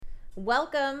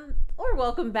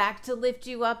Welcome back to Lift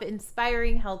You Up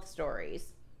Inspiring Health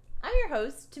Stories. I'm your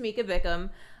host, Tamika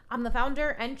Bickham. I'm the founder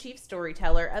and chief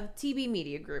storyteller of TB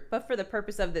Media Group, but for the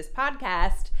purpose of this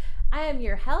podcast, I am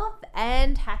your health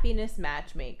and happiness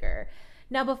matchmaker.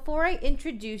 Now, before I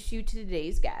introduce you to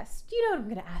today's guest, you know what I'm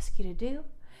going to ask you to do?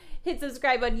 Hit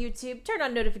subscribe on YouTube, turn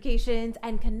on notifications,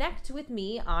 and connect with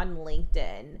me on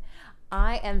LinkedIn.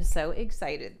 I am so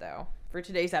excited, though, for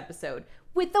today's episode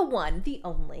with the one, the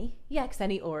only,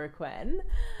 Yaxeni Oroquin.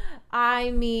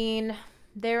 I mean,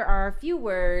 there are a few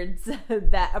words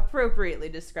that appropriately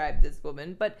describe this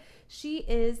woman, but she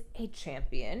is a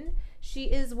champion.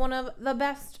 She is one of the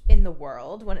best in the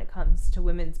world when it comes to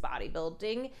women's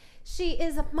bodybuilding. She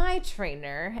is my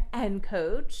trainer and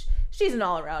coach. She's an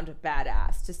all-around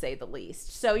badass, to say the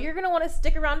least. So you're going to want to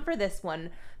stick around for this one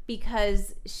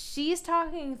because she's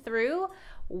talking through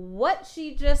what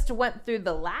she just went through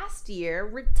the last year,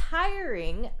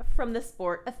 retiring from the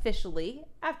sport officially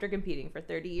after competing for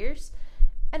 30 years,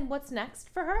 and what's next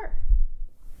for her.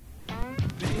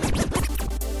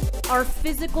 Our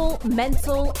physical,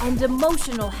 mental, and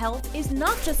emotional health is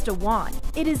not just a want,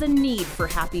 it is a need for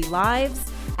happy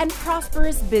lives and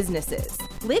prosperous businesses.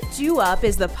 Lift You Up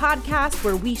is the podcast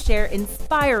where we share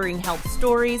inspiring health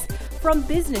stories from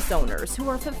business owners who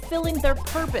are fulfilling their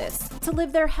purpose to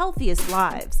live their healthiest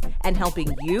lives and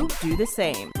helping you do the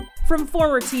same. From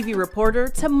former TV reporter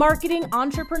to marketing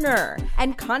entrepreneur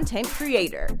and content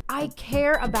creator, I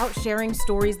care about sharing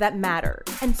stories that matter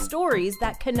and stories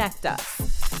that connect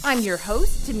us. I'm your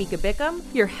host, Tamika Bickham,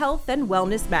 your health and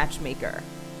wellness matchmaker.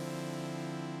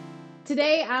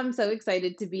 Today, I'm so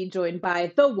excited to be joined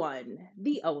by the one,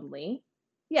 the only,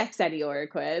 Yaxeni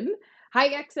Oroquin. Hi,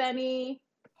 Yaxeni.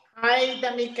 Hi,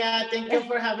 Tamika. Thank you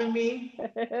for having me.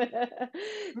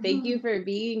 Thank you for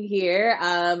being here.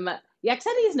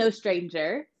 Yaxeni is no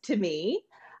stranger to me.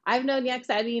 I've known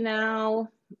Yaxeni now,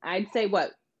 I'd say,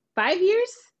 5 years?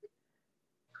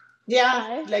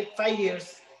 Yeah, like 5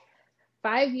 years.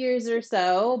 5 years or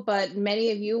so, but many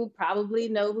of you probably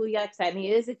know who Yaxeni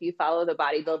is if you follow the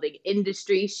bodybuilding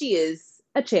industry. She is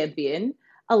a champion,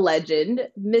 a legend,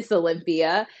 Miss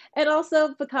Olympia, and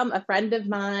also become a friend of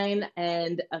mine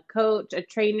and a coach, a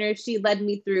trainer. She led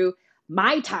me through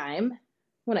my time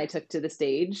when I took to the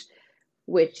stage,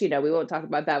 which, we won't talk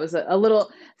about. That was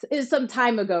is some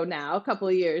time ago now, a couple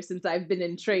of years since I've been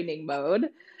in training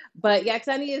mode. But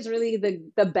Yaxeni is really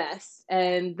the best,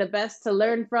 and the best to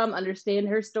learn from, understand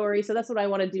her story. So that's what I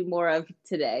want to do more of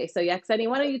today. So Yaxeni,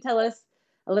 why don't you tell us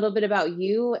a little bit about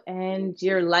you and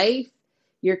your life,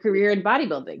 your career in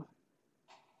bodybuilding?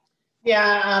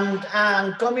 Yeah,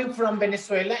 I'm coming from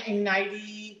Venezuela in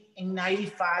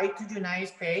 95 to the United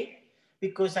States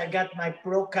because I got my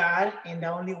pro card, and the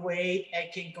only way I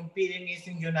can compete in is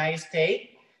in the United States,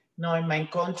 not in my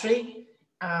country.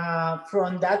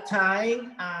 From that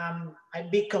time, I've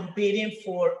been competing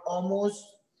for almost,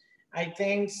 I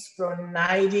think, from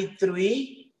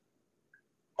 93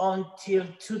 until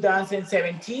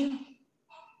 2017.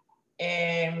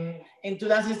 And in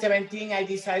 2017, I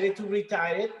decided to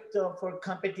retire for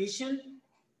competition.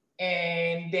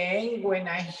 And then when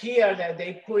I hear that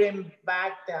they put him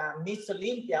back the Miss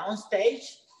Olympia on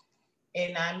stage,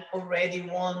 and I'm already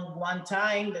won one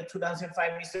time, the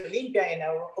 2005 Miss Olympia, and I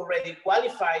already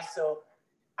qualified. So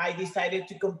I decided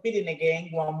to compete again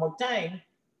one more time.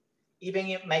 Even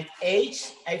at my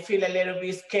age, I feel a little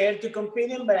bit scared to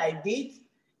compete, but I did.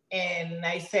 And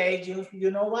I said, you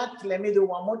know what? Let me do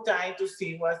one more time to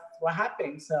see what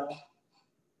happens. So,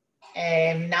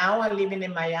 and now I'm living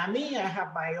in Miami. I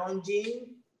have my own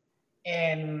gym,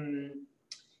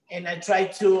 and I try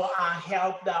to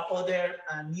help the other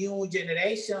new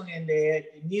generation and the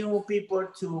new people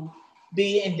to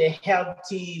be in the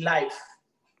healthy life.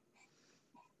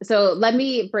 So let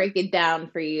me break it down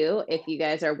for you if you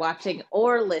guys are watching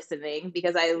or listening,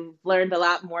 because I learned a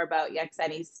lot more about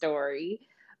Yaxeni's story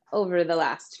over the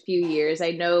last few years.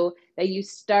 I know that you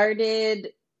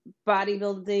started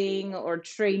bodybuilding or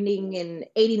training in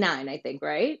 89, I think,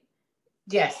 right?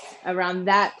 Yes. Around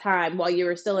that time while you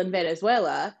were still in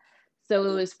Venezuela. So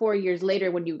it was 4 years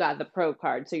later when you got the pro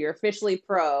card. So you're officially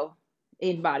pro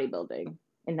in bodybuilding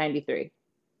in 93.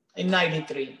 In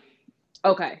 93.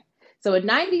 Okay. So in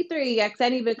 93,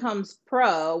 Yaxeni becomes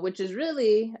pro, which is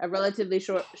really a relatively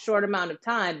short amount of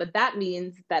time. But that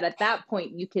means that at that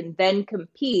point, you can then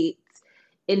compete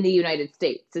in the United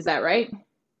States. Is that right?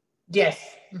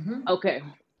 Yes. Mm-hmm. Okay.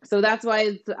 So that's why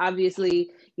it's obviously,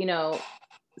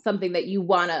 something that you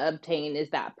want to obtain is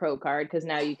that pro card, because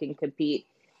now you can compete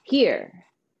here.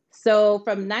 So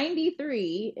from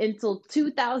 93 until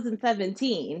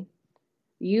 2017,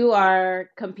 you are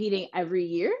competing every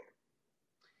year?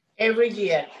 Every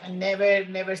year, I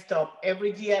never stop.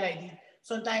 Every year I did.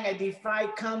 Sometimes I did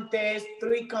 5 contests,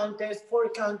 3 contests, 4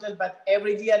 contests, but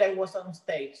every year I was on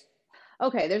stage.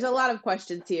 Okay, there's a lot of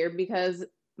questions here because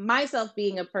myself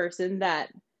being a person that,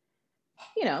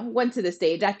 went to the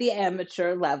stage at the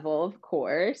amateur level, of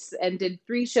course, and did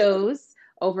 3 shows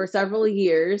over several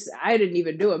years. I didn't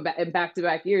even do them in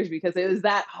back-to-back years because it was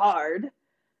that hard.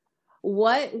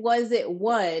 What was it,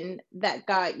 one, that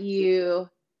got you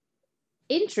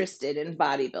interested in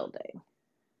bodybuilding?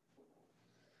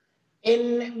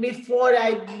 And before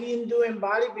I've been doing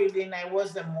bodybuilding, I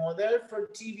was a model for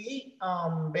TV,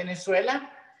 Venezuela.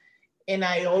 And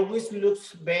I always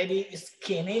looked very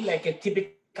skinny, like a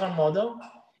typical model.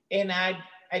 And I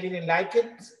didn't like it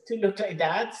to look like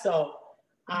that. So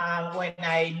when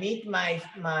I meet my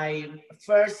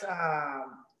first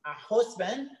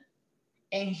husband,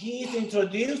 and he's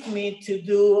introduced me to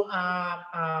do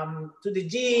to the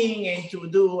gym and to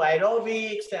do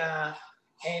aerobics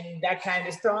and that kind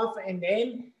of stuff. And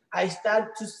then I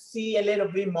start to see a little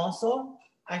bit muscle.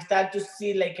 I start to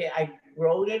see like I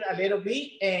grow it a little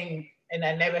bit, and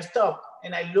I never stop.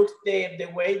 And I look the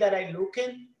way that I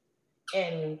looking,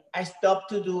 and I stopped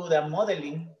to do the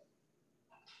modeling,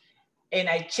 and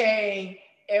I changed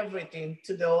everything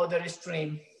to the other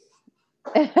extreme.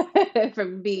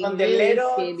 From being really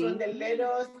skinny. From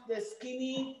the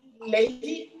skinny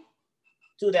lady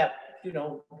to that,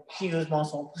 huge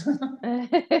muscle.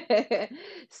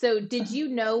 So did you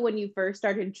know when you first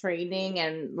started training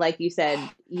and like you said,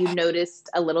 you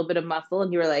noticed a little bit of muscle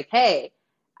and you were like, hey,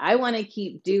 I want to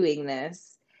keep doing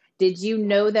this. Did you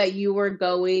know that you were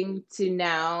going to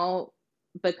now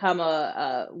become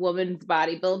a woman's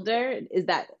bodybuilder?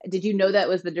 Did you know that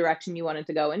was the direction you wanted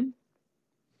to go in?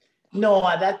 No,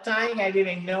 at that time I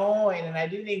didn't know, and I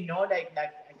didn't know that I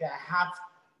have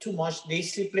too much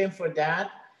discipline for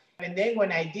that. And then when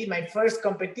I did my first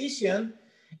competition,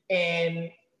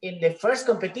 and in the first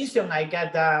competition I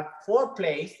got the 4th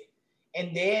place,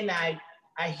 and then I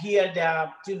hear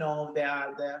the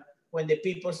when the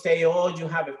people say, oh, you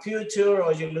have a future,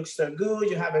 or you look so good,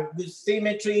 you have a good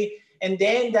symmetry, and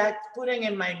then that putting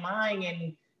in my mind,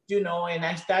 and and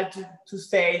I start to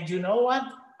say, you know what?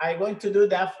 I'm going to do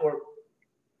that for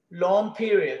long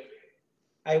period.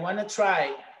 I want to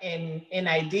try. And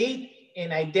I did,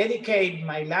 and I dedicate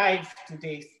my life to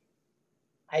this.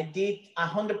 I did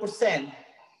 100%.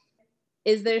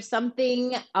 Is there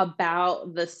something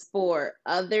about the sport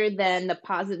other than the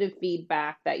positive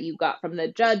feedback that you got from the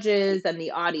judges and the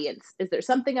audience? Is there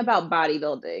something about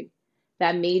bodybuilding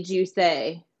that made you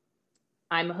say,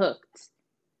 I'm hooked?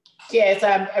 Yes,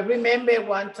 I remember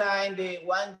one time the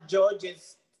one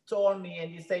judges told me,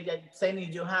 and he said that, Seni,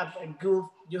 you have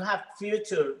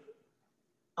future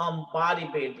on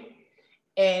bodybuilding.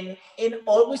 And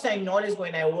always I noticed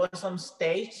when I was on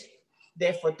stage,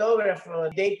 the photographer,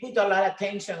 they put a lot of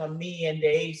attention on me, and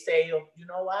they say, oh, you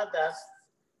know what,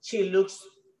 she looks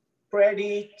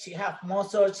pretty, she have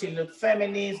muscle, she looks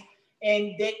feminine.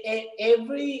 And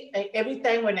every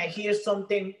time when I hear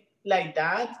something like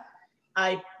that,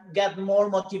 I got more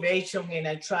motivation, and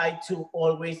I try to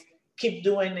always keep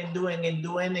doing and doing and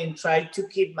doing, and try to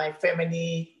keep my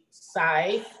feminine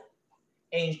side,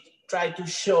 and try to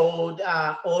show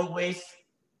always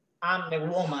I'm a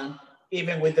woman,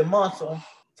 even with the muscle.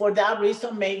 For that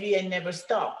reason, maybe I never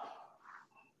stop.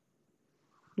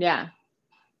 Yeah.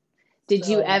 Did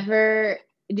you ever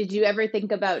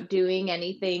think about doing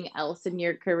anything else in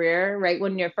your career? Right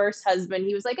when your first husband,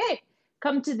 he was like, hey,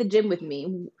 come to the gym with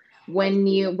me.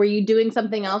 Were you doing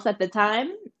something else at the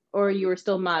time, or you were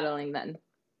still modeling then?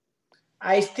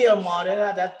 I still modeled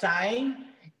at that time.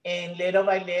 And little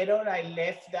by little, I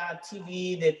left the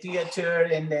TV, the theater,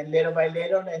 and then little by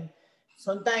little, and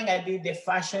sometimes I did the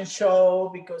fashion show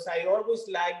because I always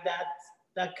liked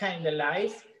that kind of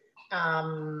life.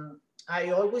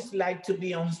 I always like to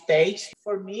be on stage.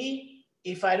 For me,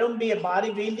 if I don't be a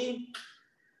bodybuilding,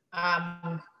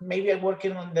 maybe I'm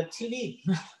working on the TV.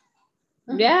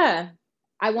 Yeah.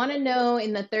 I want to know,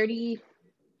 in the 30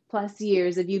 plus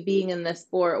years of you being in the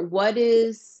sport, what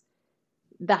is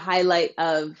the highlight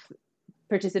of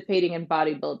participating in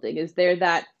bodybuilding? Is there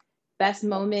that best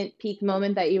moment, peak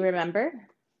moment that you remember?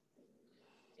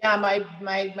 Yeah,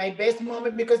 my best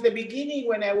moment, because the beginning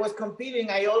when I was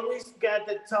competing, I always got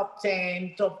the top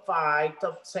 10, top 5,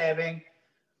 top 7.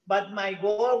 But my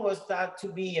goal was to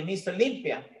be a Miss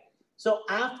Olympia. So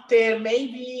after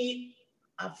maybe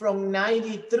from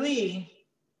 93,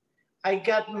 I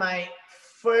got my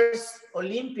first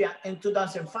Olympia in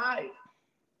 2005.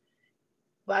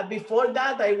 But before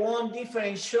that, I won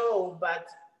different shows, but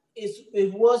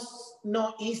it was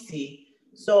not easy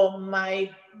So my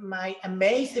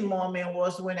amazing moment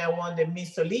was when I won the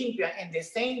Miss Olympia, and the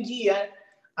same year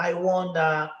I won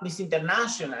the Miss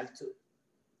International too.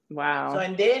 Wow. So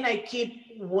and then I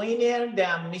keep winning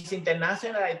the Miss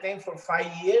International, I think, for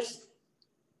 5 years.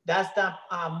 That's the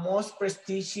most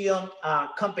prestigious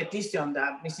competition,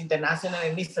 that Miss International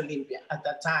and Miss Olympia at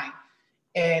that time.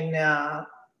 And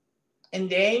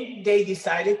then they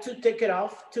decided to take it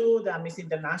off to the Miss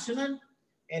International,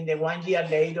 and then 1 year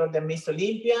later, the Miss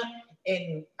Olympia.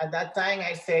 And at that time,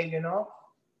 I said,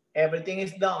 everything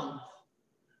is done,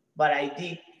 but I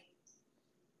did.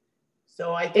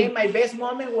 So I think my best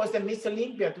moment was the Miss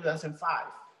Olympia 2005.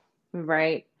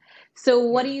 Right. So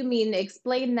what do you mean?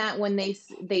 Explain that when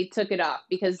they took it off,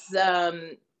 because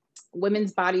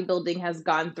women's bodybuilding has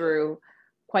gone through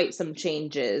quite some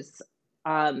changes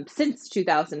since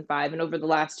 2005 and over the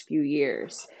last few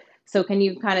years. So can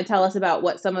you kind of tell us about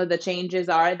what some of the changes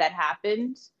are that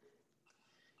happened?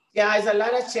 Yeah, it's a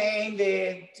lot of change.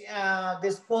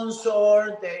 The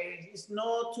sponsor, it's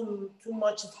not too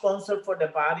much sponsor for the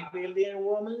bodybuilding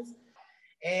women,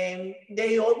 and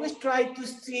they always try to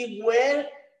see where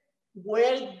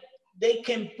they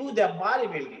can put the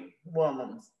bodybuilding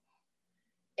women,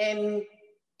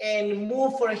 and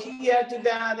move from here to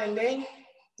that, and then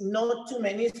not too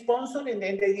many sponsors, and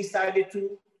then they decided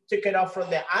to take it off from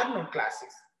the Arnold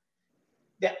classes.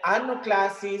 The Arnold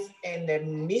classes and the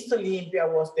Miss Olympia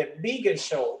was the bigger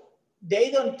show. They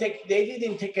didn't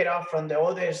take it off from the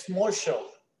other small show,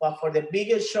 but for the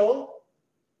bigger show,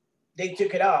 they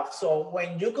took it off. So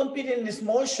when you compete in a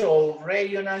small show,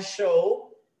 regional show,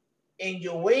 and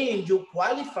you win, you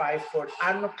qualify for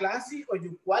Arnold Classic or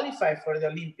you qualify for the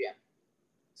Olympia.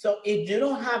 So if you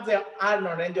don't have the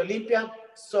Arnold and the Olympia,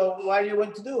 so what are you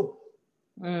going to do?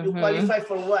 Mm-hmm. You qualify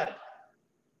for what?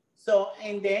 So,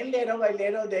 and then little by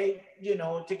little, they,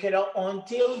 took it off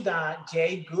until the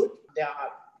Jay Good, the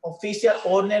official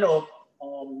owner of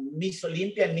Miss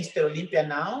Olympia and Mr. Olympia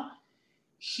now,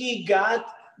 he got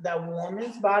the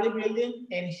women's bodybuilding,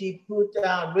 and he put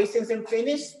Reasons and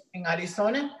Finish in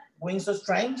Arizona, Wings of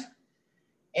Strength,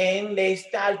 and they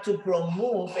start to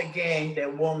promote again the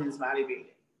women's bodybuilding.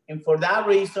 And for that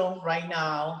reason, right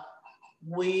now,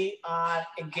 we are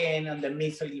again on the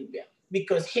Miss Olympia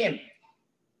because him.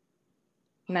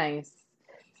 Nice.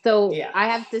 So yeah. I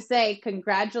have to say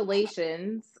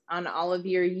congratulations on all of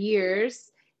your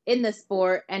years in the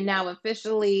sport and now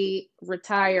officially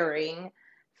retiring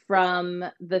from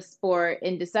the sport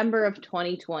in December of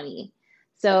 2020.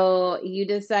 So you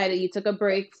decided you took a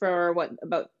break for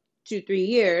about 2-3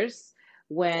 years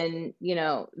when,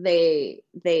 they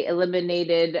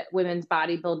eliminated women's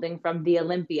bodybuilding from the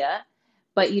Olympia,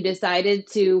 but you decided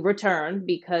to return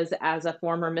because as a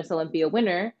former Miss Olympia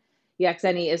winner,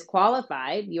 Yaxeni is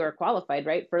qualified. You are qualified,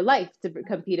 right, for life to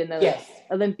compete in the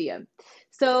Olympia.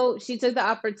 So she took the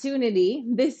opportunity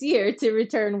this year to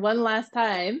return one last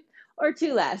time or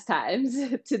two last times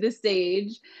to the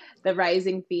stage, the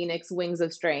Rising Phoenix Wings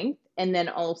of Strength, and then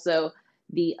also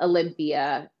the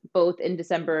Olympia, both in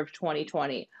December of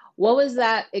 2020. What was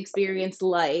that experience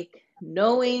like,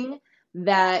 knowing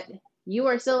that you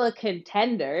are still a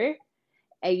contender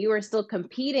and you are still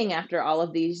competing after all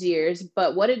of these years,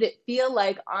 but what did it feel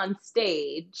like on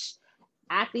stage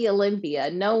at the Olympia,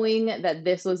 knowing that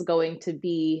this was going to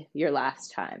be your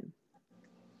last time?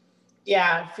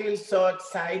 Yeah, I feel so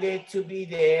excited to be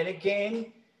there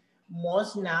again.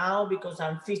 Most now because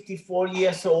I'm 54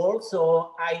 years old,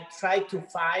 so I try to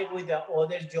fight with the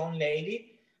other young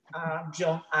lady,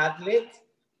 young athlete,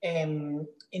 and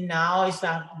now it's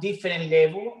a different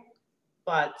level,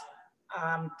 but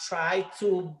try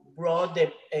to brought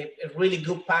a really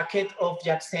good packet of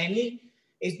Yaxeni.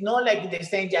 It's not like the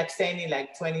same Yaxeni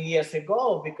like 20 years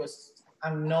ago because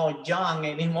I'm not young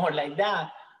anymore like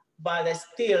that. But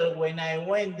still, when I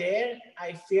went there,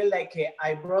 I feel like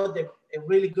I brought a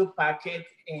really good packet.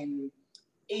 And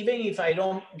even if I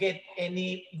don't get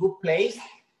any good place,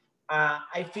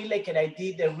 I feel like I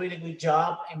did a really good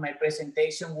job in my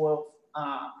presentation was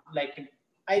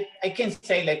I can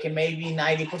say like maybe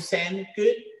 90%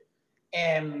 good.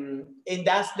 And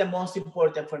that's the most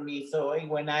important for me. So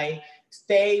when I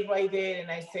stay right there and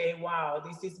I say, wow,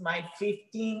 this is my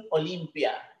 15th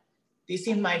Olympia. This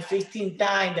is my 15th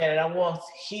time that I was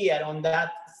here on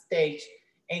that stage,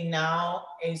 and now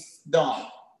it's done.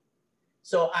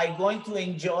 So I'm going to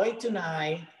enjoy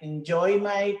tonight, enjoy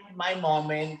my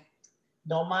moment.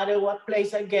 No matter what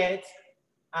place I get,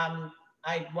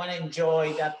 I want to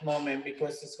enjoy that moment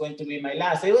because it's going to be my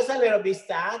last. It was a little bit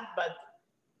sad, but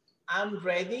I'm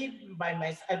ready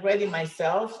I'm ready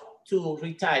myself to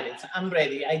retire. I'm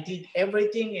ready. I did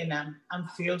everything, and I'm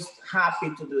feel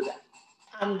happy to do that.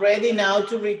 I'm ready now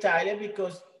to retire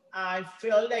because I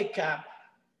feel like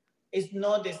it's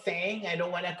not the same. I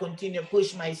don't want to continue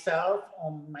push myself.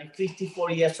 On my 54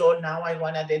 years old now, I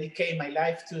want to dedicate my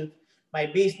life to my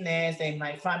business and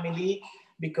my family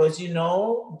because, you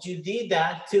know, you did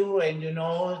that too. And, you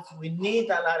know, we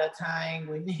need a lot of time.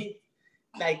 We need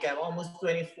like almost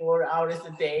 24 hours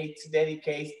a day to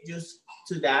dedicate just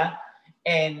to that.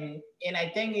 And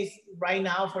I think it's right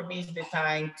now for me is the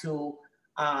time to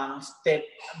step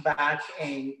back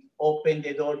and open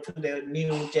the door to the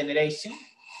new generation.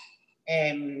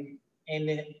 And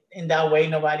in that way,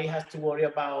 nobody has to worry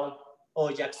about,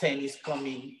 oh, Jackson is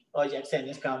coming. Oh, Jackson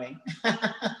is coming.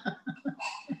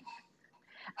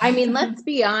 I mean, let's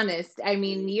be honest. I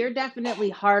mean, you're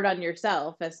definitely hard on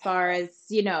yourself as far as,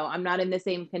 you know, I'm not in the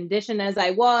same condition as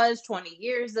I was 20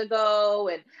 years ago,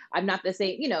 and I'm not the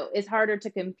same, you know, it's harder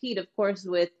to compete, of course,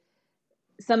 with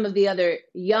some of the other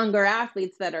younger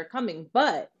athletes that are coming,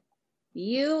 but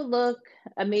you look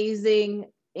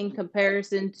amazing in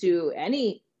comparison to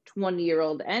any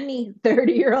 20-year-old, any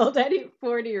 30-year-old, any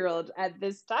 40-year-old at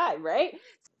this time, right?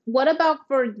 What about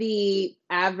for the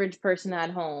average person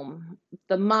at home?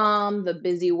 The mom, the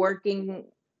busy working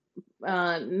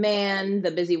man,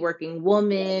 the busy working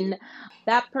woman,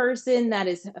 that person that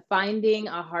is finding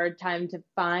a hard time to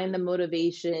find the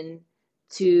motivation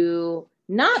to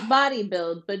not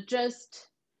bodybuild, but just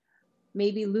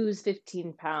maybe lose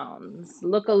 15 pounds,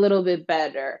 look a little bit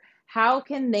better. How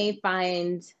can they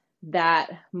find that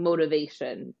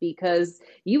motivation? Because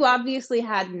you obviously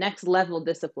had next level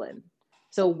discipline.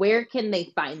 So where can they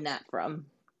find that from?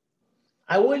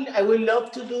 I would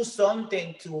love to do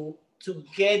something to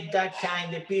get that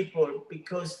kind of people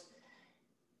because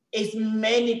it's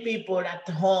many people at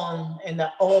home in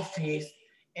the office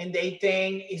and they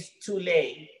think it's too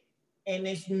late. And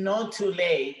it's not too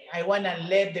late. I want to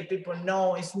let the people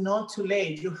know it's not too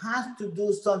late. You have to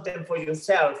do something for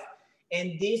yourself.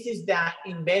 And this is the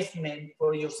investment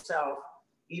for yourself.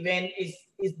 Even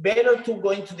it's better to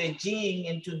go into the gym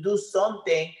and to do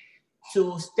something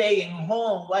to stay in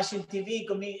home watching TV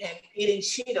and eating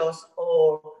Cheetos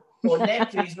or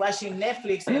Netflix, watching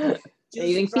Netflix and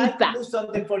just try to do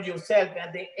something for yourself.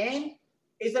 At the end,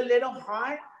 it's a little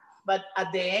hard, but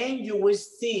at the end, you will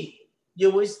see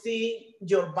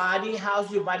your body, how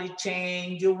your body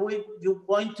change. You're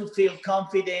going to feel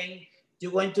confident.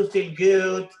 You're going to feel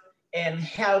good and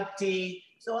healthy.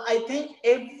 So I think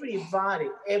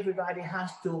everybody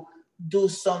has to do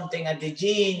something at the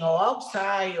gym or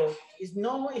outside. Or it's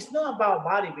not about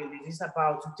bodybuilding. It's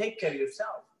about to take care of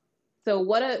yourself. So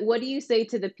what do you say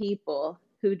to the people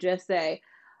who just say,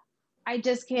 I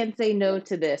just can't say no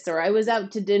to this, or I was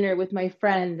out to dinner with my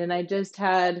friend and I just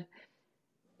had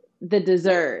the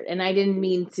dessert and I didn't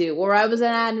mean to, or I was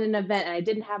at an event and I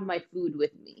didn't have my food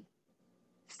with me.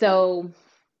 So,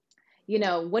 you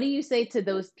know, what do you say to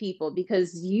those people?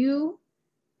 Because you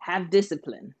have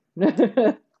discipline.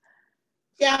 Yeah,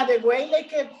 the way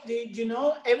like you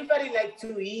know, everybody likes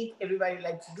to eat, everybody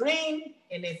likes to drink,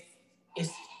 and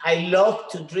it's I love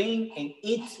to drink and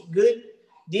eat good,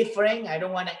 different. I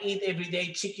don't want to eat every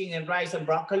day chicken and rice and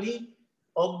broccoli,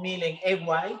 oatmeal and egg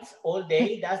whites all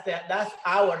day. That's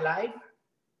our life.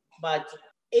 But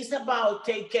it's about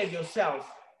take care of yourself.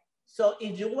 So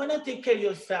if you want to take care of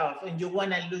yourself and you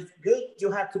want to look good, you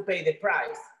have to pay the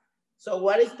price. So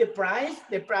what is the price?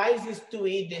 The price is to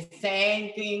eat the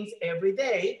same things every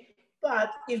day.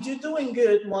 But if you're doing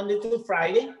good Monday to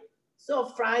Friday, so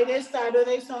Friday,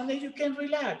 Saturday, Sunday, you can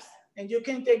relax. And you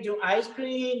can take your ice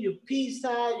cream, your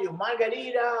pizza, your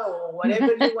margarita, or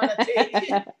whatever you want to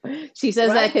take. She says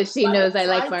right? That because she knows I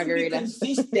like margarita. To be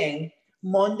consistent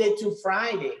Monday to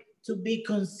Friday, to be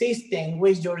consistent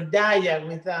with your diet,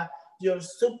 with your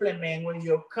supplement, with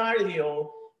your cardio.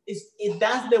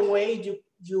 That's the way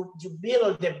you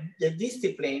build the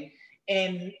discipline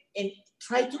and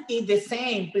try to eat the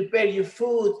same, prepare your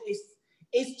food.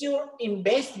 It's your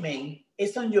investment.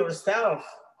 It's on yourself.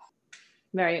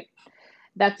 Right.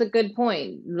 That's a good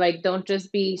point. Like, don't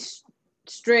just be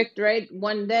strict, right,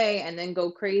 one day and then go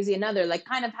crazy another, like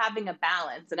kind of having a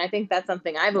balance. And I think that's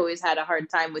something I've always had a hard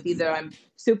time with. Either I'm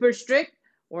super strict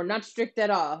or not strict at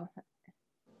all.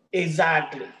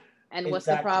 Exactly. And what's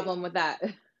the problem with that?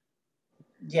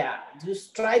 Yeah,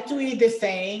 just try to eat the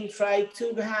same. Try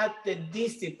to have the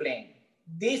discipline.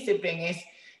 Discipline is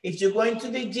if you're going to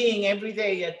the gym every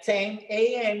day at 10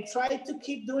 a.m., try to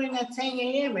keep doing at 10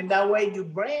 a.m. And that way your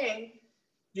brain,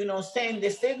 you know, send the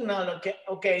signal,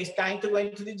 okay, it's time to go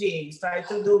into the gym. It's time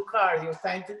to do cardio. It's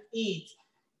time to eat.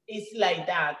 It's like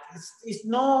that. It's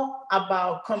not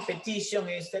about competition.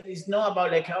 It's not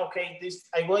about like, okay, this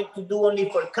I'm going to do only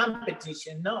for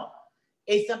competition. No.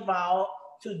 It's about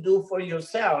to do for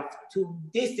yourself, to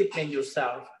discipline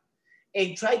yourself,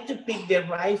 and try to pick the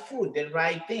right food, the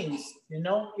right things.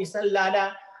 It's a lot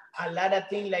of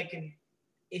things like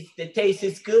if the taste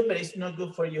is good, but it's not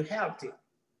good for you healthy.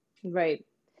 Right.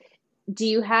 Do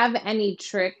you have any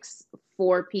tricks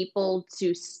for people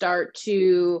to start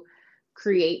to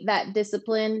create that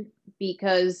discipline?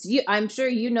 Because I'm sure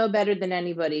you know better than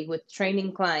anybody with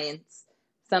training clients.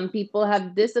 Some people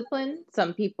have discipline,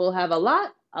 some people have a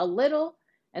lot, a little,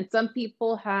 and some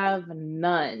people have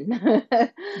none.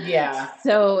 Yeah.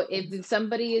 So if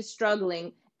somebody is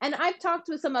struggling, and I've talked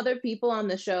with some other people on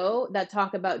the show that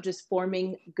talk about just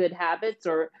forming good habits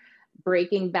or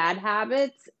breaking bad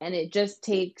habits, and it just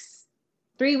takes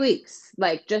 3 weeks.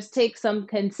 Like, just take some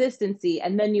consistency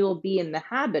and then you'll be in the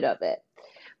habit of it.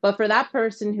 But for that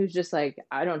person who's just like,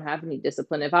 I don't have any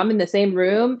discipline. If I'm in the same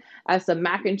room as some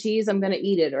mac and cheese, I'm going to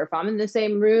eat it. Or if I'm in the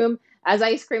same room as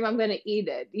ice cream, I'm going to eat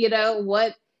it.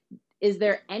 What is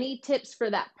there any tips for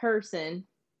that person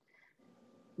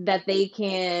that they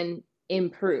can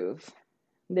improve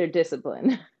their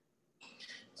discipline?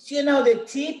 The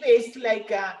tip is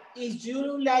like, if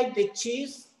you like the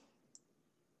cheese,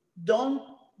 don't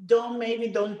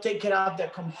take it off the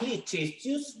complete cheese.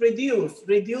 Just reduce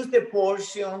the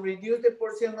portion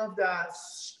of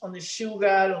the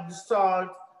sugar, on the salt,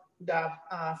 the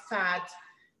fat.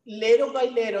 Little by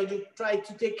little, you try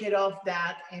to take care of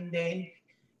that, and then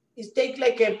it takes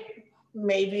like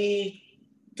maybe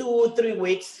 2 or 3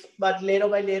 weeks. But little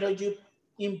by little, you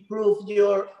improve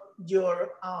your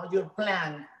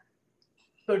plan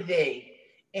per day.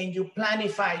 And you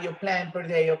planify your plan per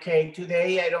day. Okay,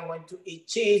 today I don't want to eat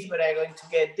cheese, but I'm going to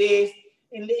get this.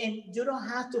 And you don't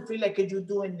have to feel like you're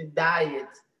doing the diet.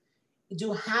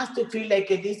 You have to feel like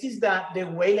this is the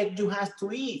way like you have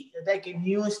to eat, like a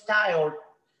new style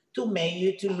to make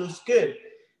you to lose good.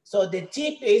 So the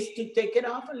tip is to take it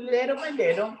off little by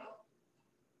little.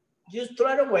 Just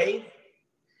throw it away.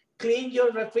 Clean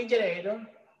your refrigerator,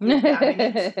 your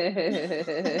cabinets.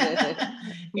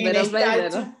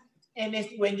 And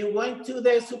when you're going to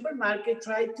the supermarket,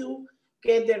 try to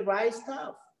get the right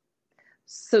stuff.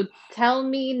 So tell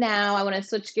me now, I want to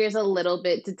switch gears a little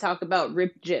bit to talk about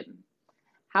Rip Gym.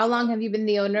 How long have you been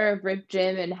the owner of Rip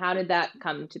Gym, and how did that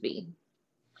come to be?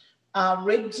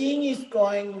 Rip Gym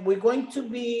we're going to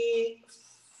be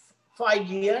 5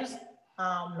 years,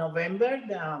 November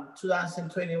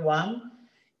 2021.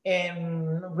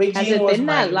 And Rip Gym has it been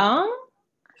that long?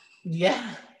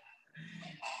 Yeah.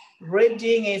 Rip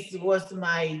Gym was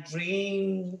my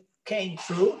dream came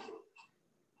true.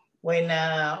 When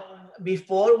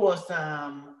before was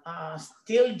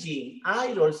Steel Gym,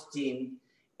 Idols Gym,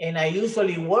 and I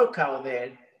usually work out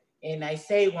there. And I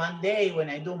say one day when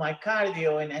I do my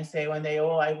cardio, and I say one day,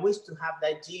 oh, I wish to have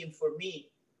that gym for me.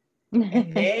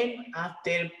 And then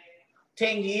after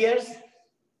 10 years,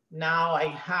 now I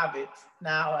have it.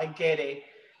 Now I get it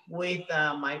with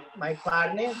my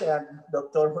partner,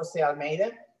 Dr. Jose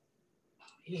Almeida.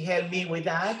 He helped me with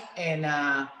that, and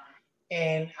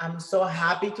I'm so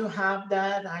happy to have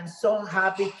that. I'm so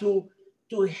happy to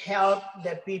help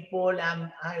the people.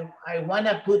 I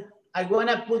wanna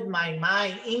put my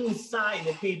mind inside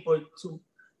the people to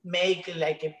make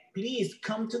like please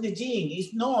come to the gym.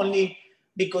 It's not only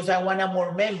because I want a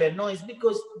more member. No, it's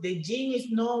because the gym is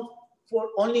not for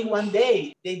only one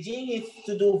day. The gym is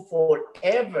to do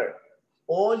forever,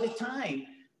 all the time.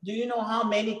 Do you know how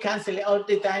many cancel all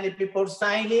the time the people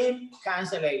sign in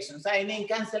cancellation?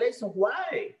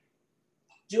 Why?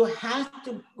 You have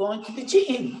to go into the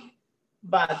gym.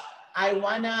 But I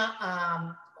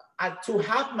wanna to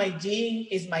have my gym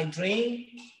is my dream,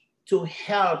 to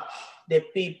help the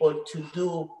people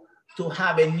to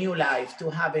have a new life, to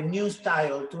have a new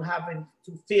style, to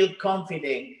feel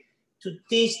confident, to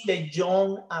teach the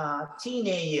young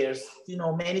teenagers.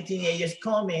 Many teenagers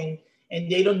coming and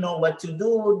they don't know what to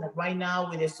do right now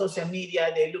with the social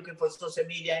media. They're looking for social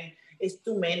media. It's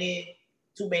too many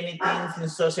things in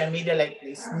social media. Like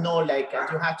it's not like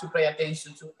you have to pay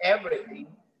attention to everything.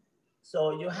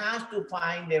 So you have to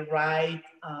find the right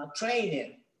trainer.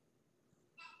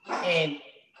 And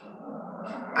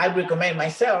I recommend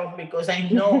myself because I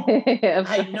know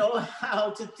I know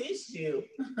how to teach you.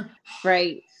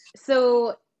 Right.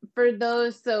 So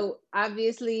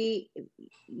obviously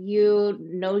you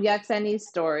know Yaxeni's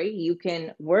story. You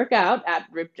can work out at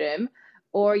Rip Gym,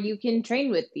 or you can train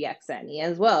with the Yaxeni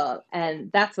as well. And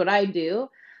that's what I do,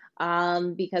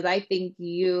 because I think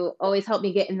you always help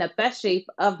me get in the best shape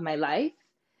of my life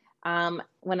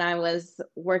when I was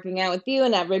working out with you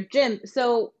and at Rip Gym.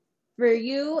 So for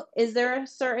you, is there a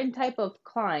certain type of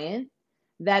client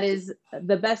that is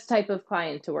the best type of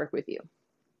client to work with you?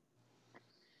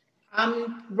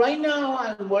 Right now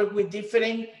I work with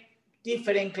different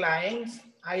clients.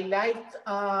 I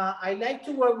like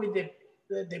to work with the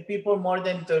people more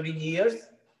than 30 years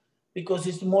because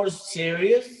it's more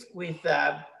serious with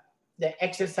the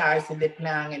exercise and the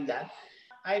plan and that.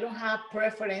 I don't have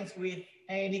preference with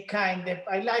any kind of.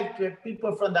 I like the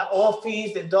people from the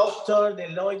office, the doctor, the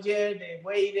lawyer, the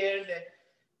waiter,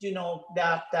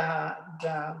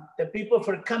 the people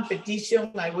for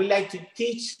competition. I would like to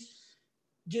teach.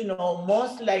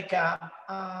 Most like a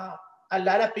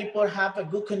lot of people have a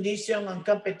good condition on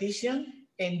competition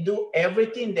and do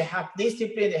everything. They have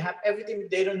discipline. They have everything.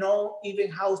 They don't know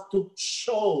even how to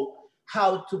show,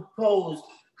 how to pose,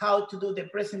 how to do the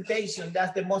presentation.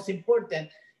 That's the most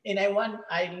important. And I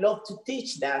love to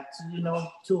teach that,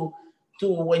 to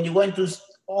when you went to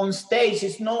on stage,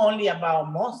 it's not only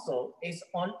about muscle, it's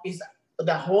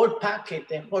the whole packet,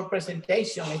 the whole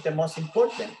presentation is the most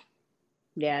important.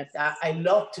 Yes. I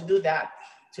love to do that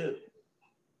too.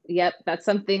 Yep, that's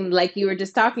something like you were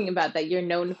just talking about that you're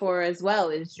known for as well,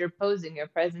 is your posing, your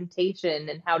presentation,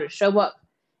 and how to show up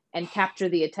and capture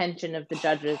the attention of the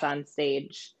judges on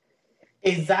stage.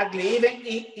 Exactly.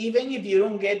 Even if you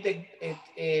don't get in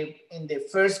the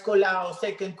first collao,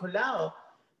 second collao,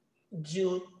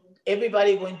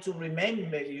 everybody going to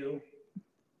remember you,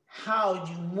 how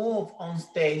you move on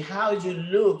stage, how you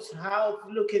look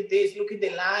at this, look at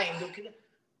the line,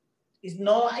 it's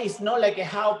not like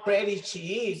how pretty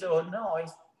she is, or no,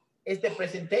 it's the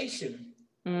presentation.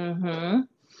 Mm-hmm.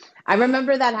 I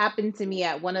remember that happened to me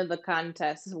at one of the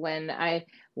contests when I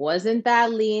wasn't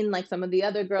that lean like some of the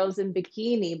other girls in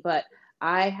bikini, but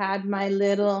I had my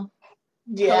little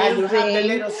posing. You have the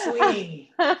little swing.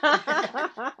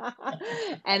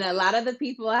 And a lot of the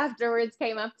people afterwards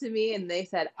came up to me and they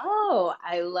said, "Oh,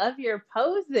 I love your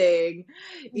posing."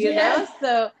 You know,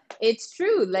 so it's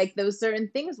true. Like those certain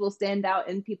things will stand out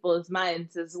in people's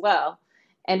minds as well.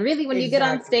 And really, when you get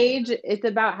on stage, it's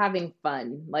about having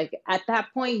fun. Like at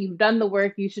that point, you've done the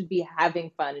work, you should be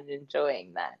having fun and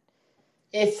enjoying that.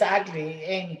 Exactly.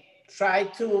 And try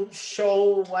to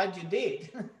show what you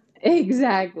did.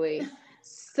 Exactly.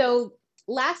 So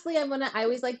lastly, I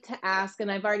always like to ask,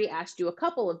 and I've already asked you a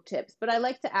couple of tips, but I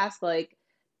like to ask like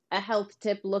a health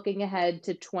tip looking ahead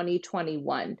to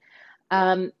 2021.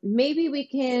 Maybe we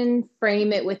can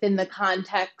frame it within the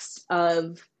context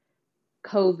of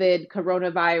COVID,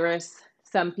 coronavirus.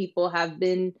 Some people have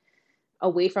been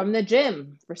away from the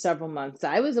gym for several months.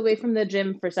 I was away from the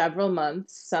gym for several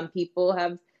months. Some people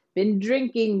have been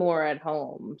drinking more at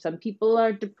home. Some people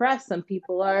are depressed. Some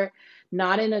people are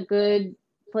not in a good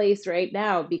place right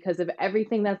now because of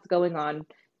everything that's going on.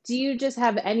 Do you just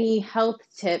have any health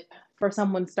tip for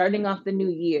someone starting off the new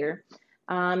year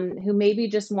who maybe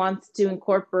just wants to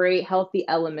incorporate healthy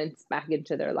elements back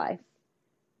into their life?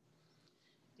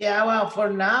 Yeah, well, for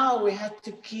now, we have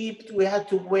to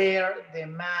wear the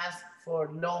mask for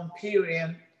long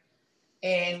period,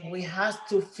 and we have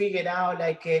to figure out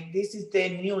like this is the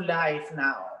new life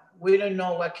now. We don't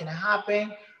know what can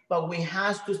happen, but we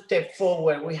have to step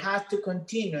forward. We have to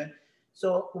continue.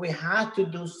 So we have to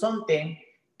do something.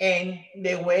 And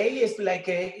the way is like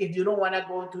if you don't want to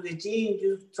go to the gym,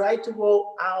 you try to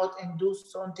go out and do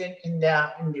something in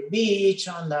the beach,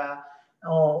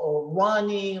 or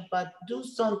running, but do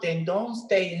something. Don't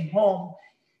stay at home.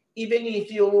 Even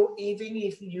if you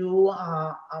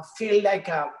feel like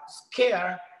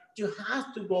scared, you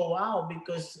have to go out,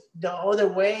 because the other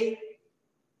way,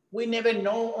 we never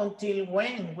know until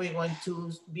when we're going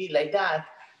to be like that.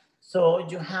 So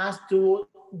you have to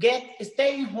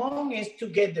staying home is to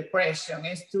get depression,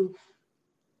 is to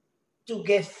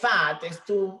get fat, is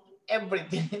to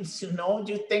everything.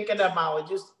 You're thinking about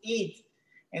just eat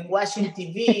and watching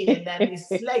TV, and then it's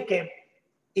like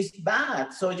it's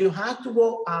bad. So you have to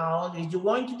go out. If you're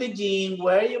going to the gym,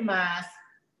 wear your mask,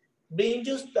 bring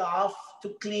your stuff to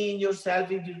clean yourself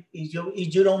if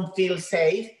you don't feel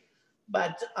safe.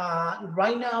 But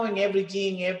right now in every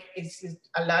gym, it's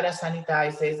a lot of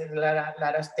sanitizers, a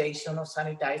lot of stations of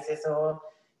sanitizers. So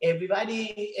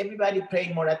everybody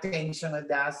pay more attention at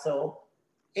that. So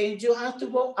and you have to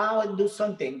go out and do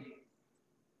something.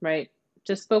 Right.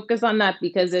 Just focus on that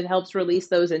because it helps release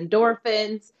those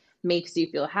endorphins, makes you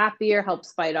feel happier,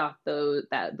 helps fight off those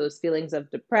feelings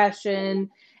of depression,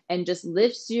 and just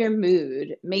lifts your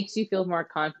mood, makes you feel more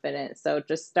confident. So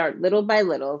just start little by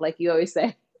little, like you always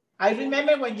say. I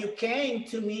remember when you came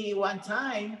to me one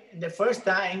time, the first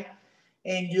time,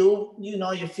 and you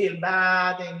feel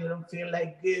bad and you don't feel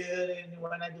like good and you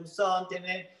want to do something,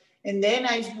 and then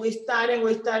we started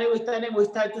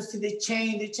to see the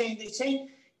change,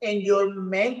 and your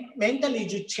mentally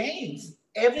you change.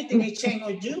 Everything is changed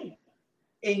on you.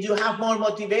 and you have more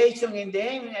motivation. And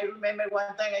then I remember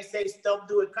one time I said, stop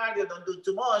doing cardio, don't do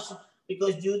too much,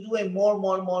 because you do it more,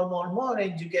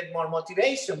 and you get more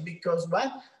motivation. Because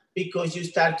what? Because you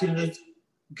start to look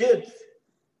good,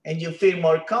 and you feel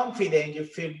more confident, you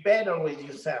feel better with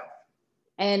yourself.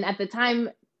 And at the time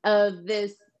of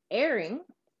this airing,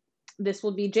 this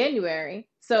will be January.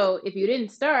 So if you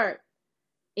didn't start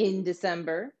in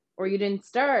December, or you didn't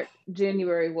start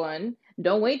January 1,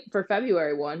 don't wait for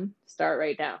February 1. Start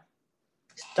right now.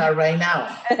 Start right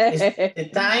now. The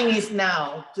time is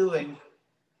now.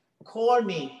 Call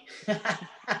me.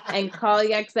 And call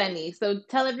Yaxeni. So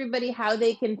tell everybody how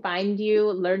they can find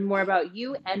you, learn more about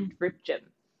you and Rip Gym.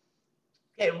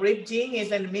 Okay, Rip Gym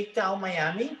is in Midtown,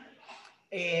 Miami.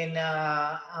 And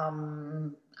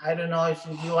I don't know if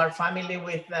you are familiar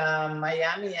with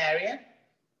Miami area.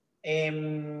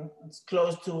 It's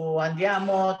close to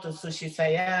Andiamo, to Sushi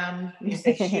Siam. It's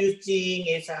a huge gym.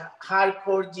 It's a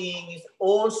hardcore gym. It's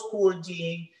old school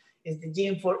gym. It's the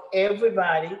gym for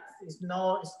everybody. It's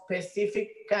no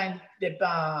specific kind of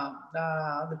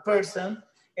the person.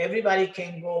 Everybody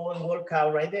can go and work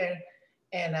out right there.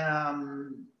 And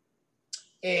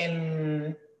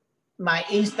my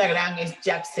Instagram is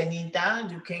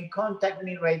Yaxenita. You can contact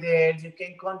me right there. You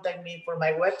can contact me for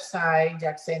my website,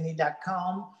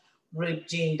 yaxeni.com,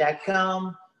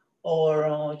 ripgym.com,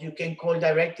 or you can call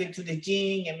directly to the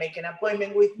gym and make an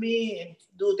appointment with me and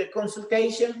do the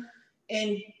consultation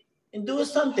and do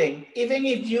something. Even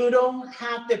if you don't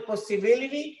have the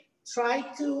possibility, try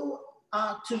to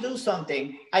do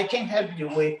something. I can help you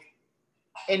with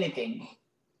anything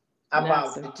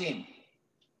about the gym.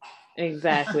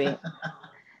 Exactly.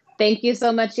 Thank you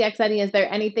so much, Yaxeni. Is there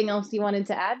anything else you wanted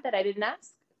to add that I didn't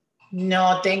ask?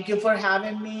 No, thank you for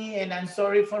having me. And I'm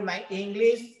sorry for my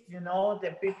English. You know,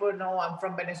 the people know I'm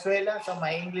from Venezuela, so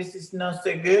my English is not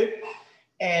so good.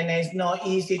 And it's not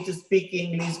easy to speak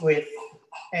English with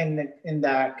in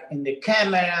the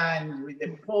camera and with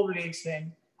the public.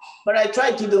 But I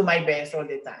try to do my best all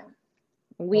the time.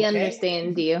 We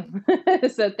understand you.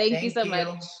 So thank you so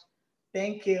much.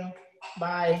 Thank you.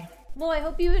 Bye. Well, I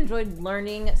hope you enjoyed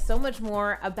learning so much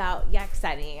more about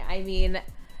Yaxeni. I mean,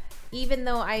 even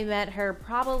though I met her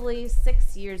probably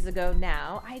 6 years ago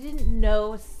now, I didn't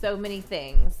know so many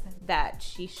things that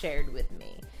she shared with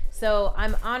me. So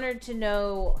I'm honored to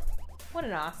know what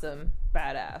an awesome,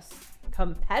 badass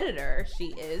competitor she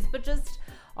is, but just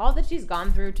all that she's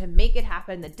gone through to make it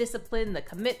happen, the discipline, the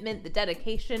commitment, the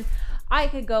dedication. I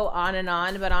could go on and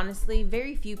on, but honestly,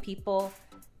 very few people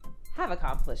have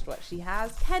accomplished what she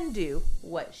has, can do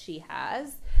what she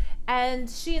has, and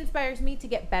she inspires me to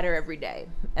get better every day,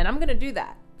 and I'm gonna do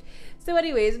that. So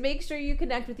anyways, make sure you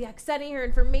connect with Yaxeni. Her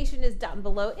information is down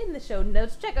below in the show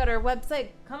notes. Check out our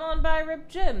website. Come on by Rip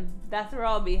Gym. That's where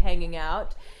I'll be hanging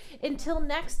out. Until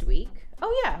next week.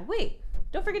 Oh yeah, wait.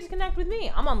 Don't forget to connect with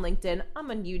me. I'm on LinkedIn. I'm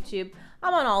on YouTube.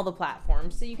 I'm on all the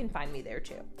platforms, so you can find me there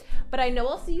too. But I know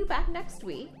I'll see you back next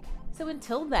week. So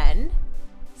until then,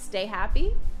 stay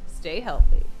happy, stay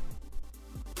healthy.